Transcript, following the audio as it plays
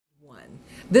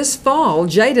This fall,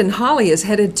 Jaden Holly is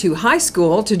headed to high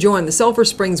school to join the Sulphur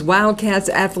Springs Wildcats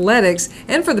athletics,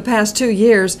 and for the past 2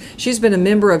 years, she's been a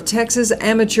member of Texas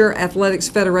Amateur Athletics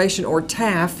Federation, or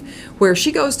TAF, where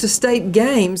she goes to state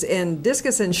games in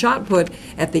discus and shot put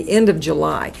at the end of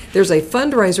July. There's a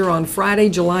fundraiser on Friday,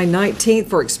 July 19th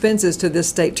for expenses to this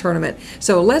state tournament.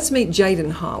 So let's meet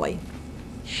Jaden Holly.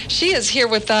 She is here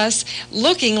with us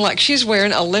looking like she's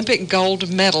wearing Olympic gold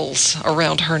medals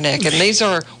around her neck. And these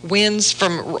are wins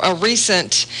from a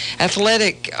recent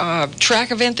athletic track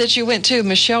event that you went to,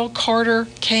 Michelle Carter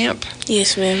Camp.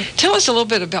 Yes, ma'am. Tell us a little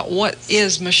bit about what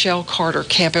is Michelle Carter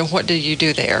Camp and what do you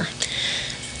do there?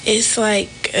 It's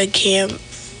like a camp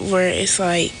where it's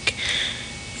like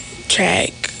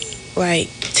track, like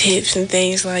tips and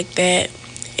things like that.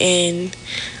 And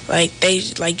like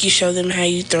you show them how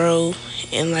you throw.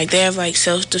 And, like, they have, like,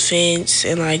 self-defense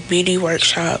and, like, beauty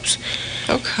workshops.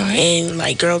 Okay. And,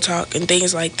 like, girl talk and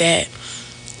things like that.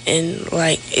 And,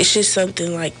 like, it's just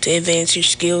something, like, to advance your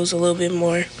skills a little bit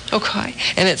more. Okay.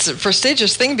 And it's a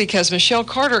prestigious thing because Michelle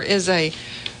Carter is a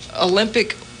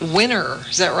Olympic winner.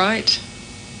 Is that right?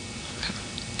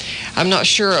 I'm not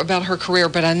sure about her career,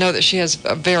 but I know that she has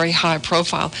a very high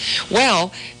profile.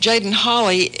 Well, Jaden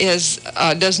Holly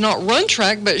does not run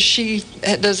track, but she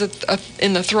does it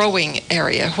in the throwing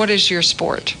area. What is your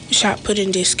sport? Shot put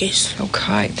and discus.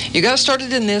 Okay. You got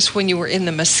started in this when you were in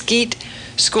the Mesquite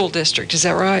School District. Is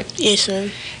that right? Yes,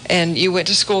 ma'am. And you went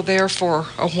to school there for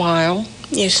a while?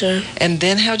 Yes, sir. And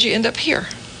then how'd you end up here?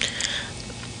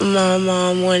 My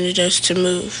mom wanted us to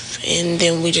move, and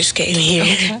then we just came here.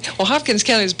 Okay. Well, Hopkins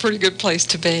County is a pretty good place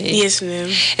to be. Yes,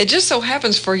 ma'am. It just so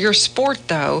happens for your sport,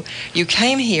 though, you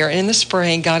came here in the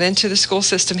spring, got into the school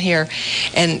system here,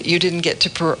 and you didn't get to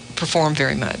perform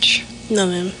very much. No,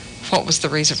 ma'am. What was the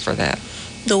reason for that?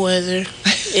 The weather.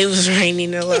 It was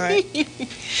raining a lot.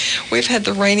 We've had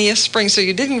the rainiest spring, so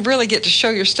you didn't really get to show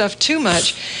your stuff too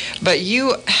much, but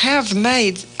you have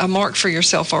made a mark for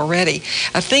yourself already.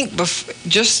 I think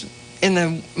just in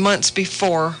the months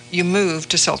before you moved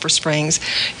to Sulphur Springs,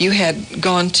 you had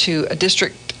gone to a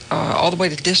district, all the way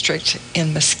to district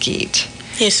in Mesquite.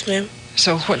 Yes, ma'am.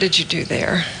 So what did you do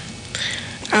there?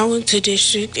 I went to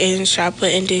district in shot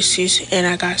put and discus, and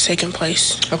I got second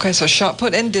place. Okay, so shot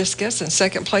put and discus, and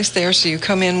second place there. So you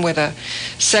come in with a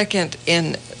second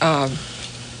in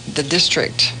the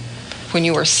district when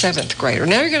you were a 7th grader.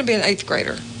 Now you're going to be an 8th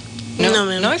grader. No,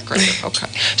 ma'am. 9th grader, okay.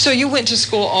 So you went to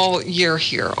school all year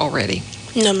here already?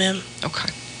 No, ma'am.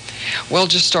 Okay. Well,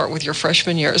 just start with your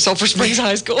freshman year at Sulphur Springs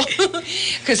High School.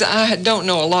 Because I don't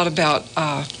know a lot about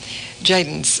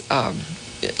Jaden's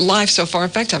life so far. In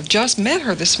fact, I've just met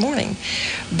her this morning.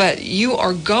 But you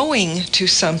are going to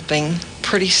something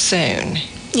pretty soon.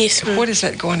 Yes, ma'am. What is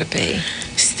that going to be?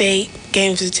 State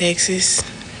Games of Texas.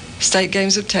 State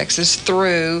Games of Texas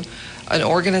through an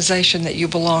organization that you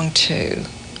belong to.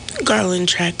 Garland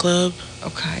Track Club.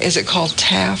 Okay. Is it called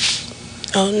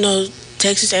TAF? Oh, no.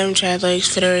 Texas Amateur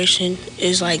Athletics Federation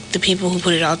is like the people who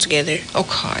put it all together.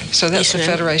 Okay, so that's Yes, the ma'am.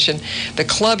 federation. The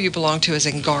club you belong to is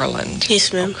in Garland.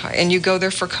 Yes, ma'am. Okay, and you go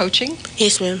there for coaching?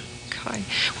 Yes, ma'am. Okay.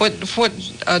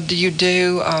 What do you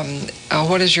do?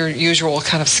 What is your usual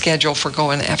kind of schedule for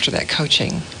going after that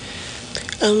coaching?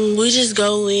 We just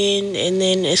go in, and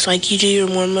then it's like you do your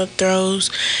warm-up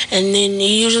throws, and then it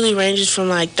usually ranges from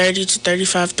like 30 to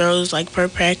 35 throws like per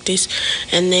practice,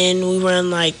 and then we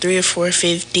run like 3 or 4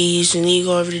 50s, and then you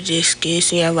go over to discus,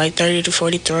 and you have like 30 to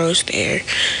 40 throws there,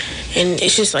 and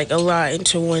it's just like a lot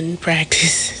into one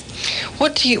practice.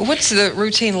 What's the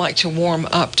routine like to warm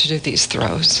up to do these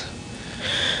throws?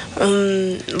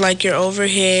 Like your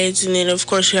overheads, and then of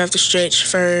course you have to stretch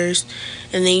first,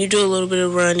 and then you do a little bit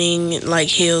of running, like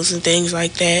hills and things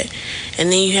like that,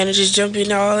 and then you kind of just jump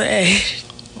into all that.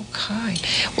 Okay.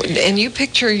 And you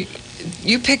picture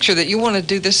that you want to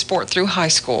do this sport through high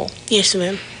school. Yes,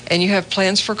 ma'am. And you have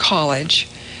plans for college,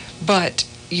 but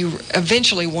you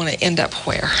eventually want to end up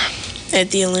where? At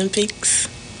the Olympics.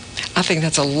 I think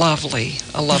that's a lovely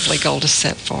goal to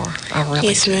set for. I really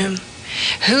Yes, do. ma'am.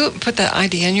 Who put that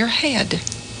idea in your head?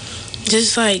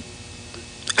 Just like,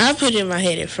 I put it in my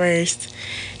head at first,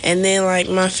 and then like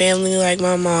my family, like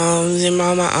my moms and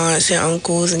all my aunts and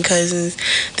uncles and cousins,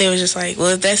 they were just like, well,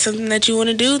 if that's something that you want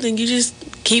to do, then you just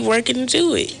keep working to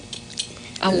do it.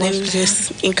 I love it was that.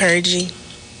 just encouraging.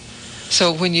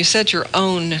 So when you set your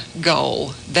own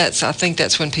goal, I think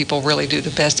that's when people really do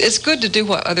the best. It's good to do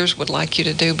what others would like you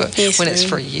to do, but Yes, when it's ma'am.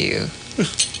 for you,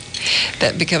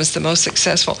 that becomes the most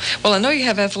successful. Well, I know you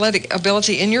have athletic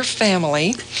ability in your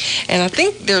family, and I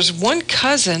think there's one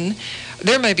cousin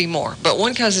There may be more, but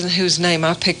one cousin whose name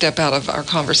I picked up out of our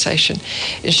conversation,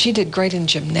 and she did great in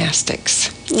gymnastics.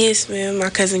 Yes, ma'am.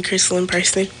 My cousin Crystal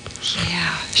Preston.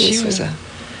 Yeah, she was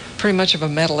pretty much of a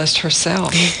medalist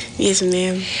herself. Yes,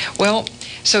 ma'am. Well,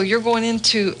 so you're going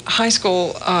into high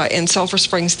school in Sulphur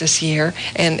Springs this year,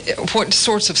 and what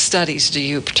sorts of studies do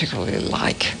you particularly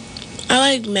like? I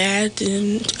like math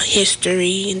and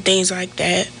history and things like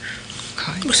that.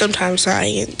 Okay. Sometimes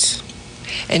science.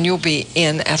 And you'll be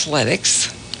in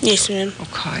athletics? Yes, ma'am.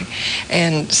 Okay.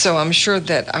 And so I'm sure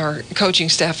that our coaching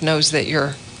staff knows that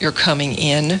you're coming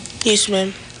in. Yes,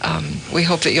 ma'am. We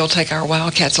hope that you'll take our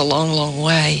Wildcats a long, long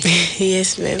way.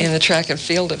 Yes, ma'am. In the track and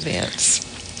field events.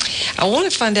 I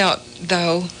want to find out,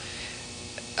 though,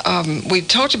 we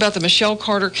talked about the Michelle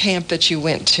Carter camp that you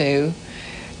went to,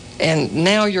 and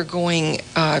now you're going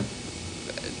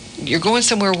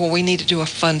somewhere where we need to do a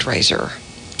fundraiser.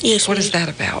 Yes, What ma'am. is that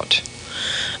about?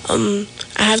 I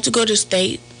have to go to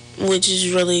state, which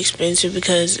is really expensive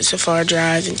because it's a far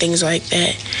drive and things like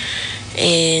that.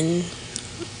 And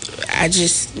I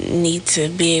just need to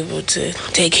be able to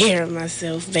take care of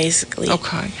myself, basically.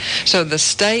 Okay. So the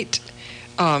state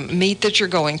meet that you're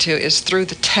going to is through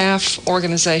the TAF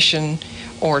organization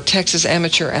or Texas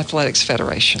Amateur Athletics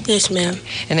Federation. Yes, ma'am.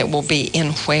 And it will be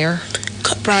in where?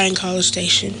 Bryan College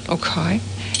Station. Okay.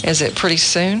 Is it pretty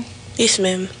soon? Yes,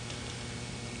 ma'am.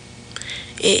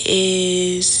 It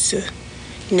is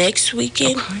next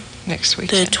weekend. Okay. Next The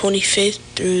weekend. 25th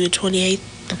through the 28th.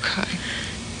 Okay.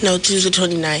 No, through the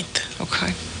 29th.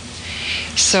 Okay.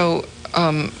 So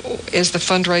is the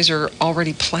fundraiser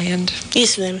already planned?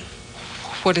 Yes, ma'am.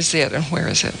 What is it and where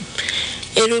is it?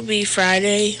 It'll be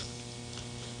Friday.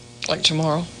 Like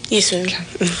tomorrow? Yes, ma'am.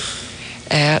 Okay.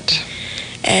 At?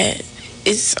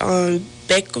 It's on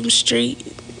Beckham Street,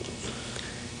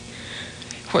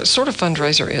 What sort of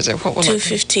fundraiser is it? What will it be?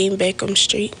 215 Beckham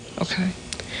Street. Okay.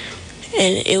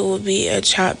 And it will be a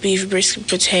chopped beef brisket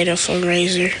potato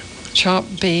fundraiser.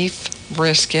 Chopped beef,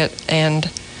 brisket,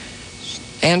 and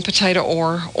potato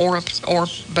or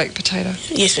baked potato?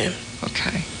 Yes, ma'am.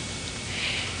 Okay.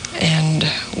 And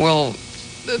will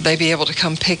they be able to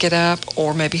come pick it up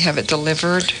or maybe have it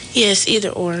delivered? Yes, either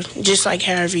or, just like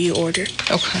however you order.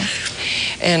 Okay.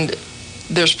 And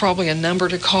there's probably a number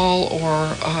to call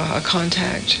or a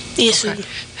contact? Yes, Okay. ma'am.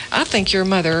 I think your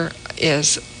mother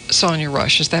is Sonia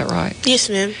Rush, is that right? Yes,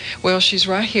 ma'am. Well, she's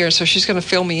right here, so she's going to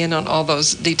fill me in on all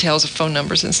those details of phone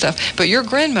numbers and stuff. But your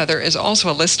grandmother is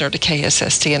also a listener to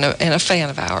KSST and a fan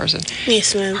of ours, and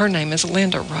Yes, ma'am. her name is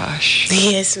Linda Rush.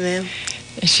 Yes, ma'am.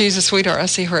 She's a sweetheart. I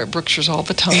see her at Brookshire's all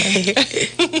the time.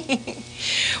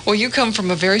 Well, you come from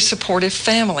a very supportive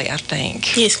family, I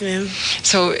think. Yes, ma'am.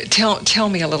 So tell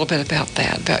me a little bit about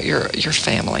that, about your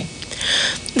family.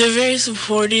 They're very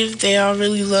supportive. They all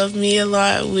really love me a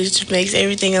lot, which makes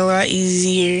everything a lot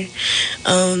easier.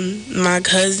 My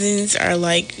cousins are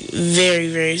like very,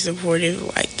 very supportive.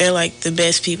 Like they're like the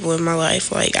best people in my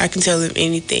life. Like I can tell them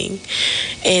anything,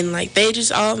 and like they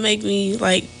just all make me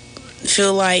like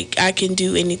feel like I can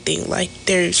do anything. Like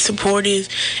they're supportive,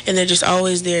 and they're just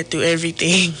always there through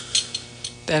everything.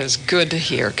 That is good to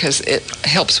hear because it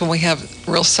helps when we have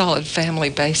real solid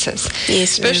family basis.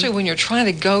 Yes, especially ma'am. when you're trying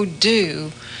to go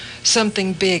do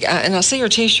something big. And I see your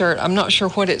T-shirt. I'm not sure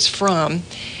what it's from.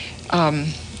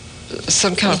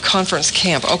 Some kind of conference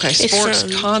camp. Okay, sports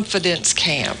confidence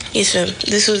camp. Yes, ma'am.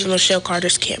 This was Michelle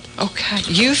Carter's camp. Okay,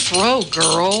 you throw,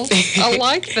 girl. I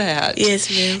like that. Yes,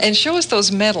 ma'am. And show us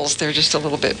those medals. They're just a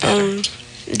little bit better.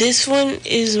 This one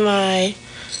is my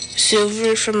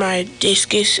silver for my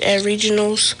discus at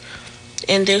regionals,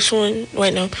 and this one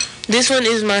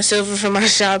is my silver for my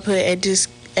shot put at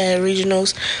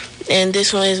regionals, and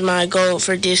this one is my gold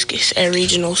for discus at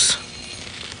regionals.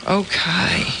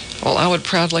 Okay, well, I would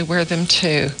proudly wear them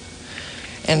too,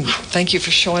 and thank you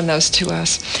for showing those to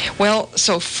us. Well,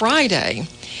 so Friday,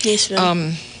 Yes,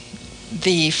 ma'am.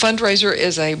 the fundraiser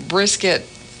is a brisket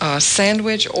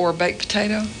sandwich or baked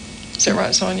potato. Is that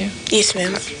right, Sonia? Yes,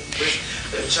 ma'am.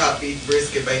 Chopped beef,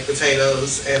 brisket, baked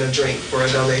potatoes, and a drink for a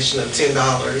donation of $10.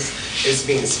 It's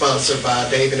being sponsored by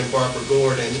David and Barbara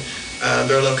Gordon.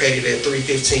 They're located at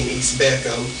 315 East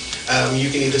Beckham. You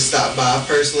can either stop by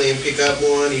personally and pick up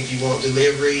one. If you want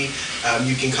delivery,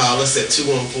 you can call us at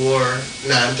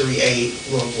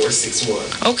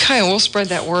 214-938-1461. Okay, we'll spread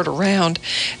that word around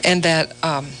and that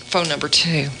phone number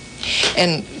too.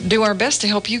 And do our best to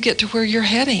help you get to where you're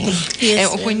heading.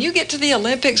 Yes, and when you get to the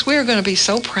Olympics, we're going to be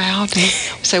so proud.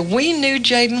 So we knew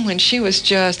Jaden when she was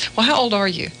just, well, how old are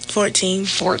you? 14.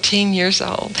 14 years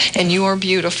old. And you are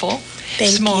beautiful,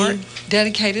 Thank smart, you.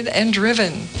 dedicated, and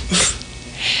driven.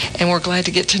 And we're glad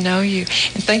to get to know you.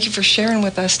 And thank you for sharing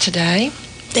with us today.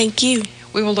 Thank you.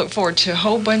 We will look forward to a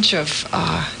whole bunch of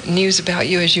news about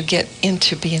you as you get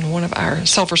into being one of our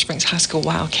Sulphur Springs High School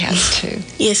Wildcats, too.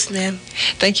 Yes, ma'am.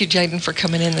 Thank you, Jaden, for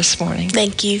coming in this morning.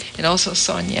 Thank you. And also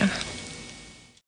Sonia.